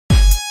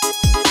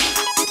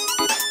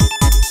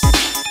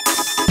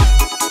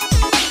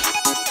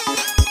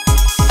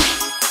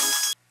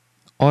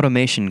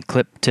Automation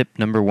clip tip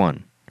number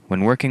 1.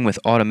 When working with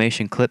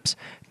automation clips,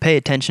 pay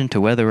attention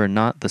to whether or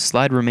not the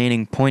slide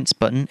remaining points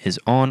button is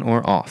on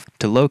or off.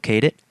 To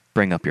locate it,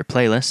 bring up your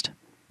playlist,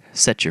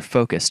 set your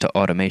focus to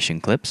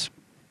automation clips,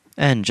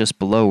 and just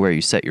below where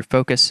you set your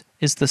focus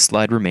is the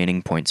slide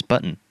remaining points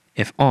button.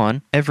 If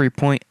on, every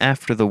point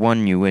after the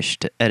one you wish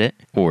to edit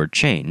or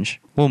change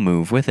will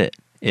move with it.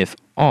 If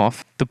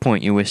off, the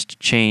point you wish to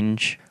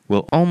change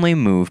will only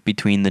move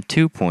between the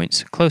 2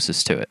 points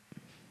closest to it.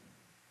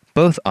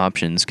 Both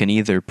options can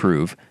either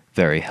prove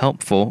very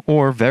helpful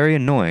or very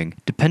annoying,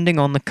 depending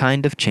on the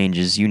kind of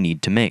changes you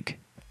need to make.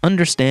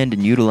 Understand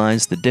and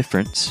utilize the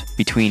difference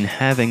between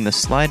having the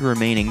slide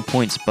remaining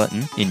points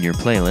button in your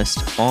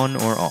playlist on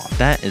or off.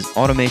 That is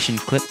automation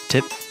clip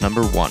tip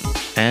number 1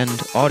 and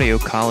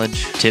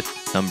AudioCollege tip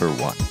number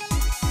 1.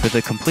 For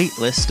the complete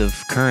list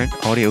of current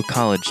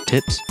AudioCollege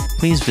tips,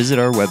 please visit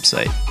our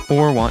website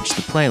or watch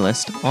the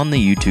playlist on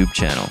the YouTube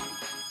channel.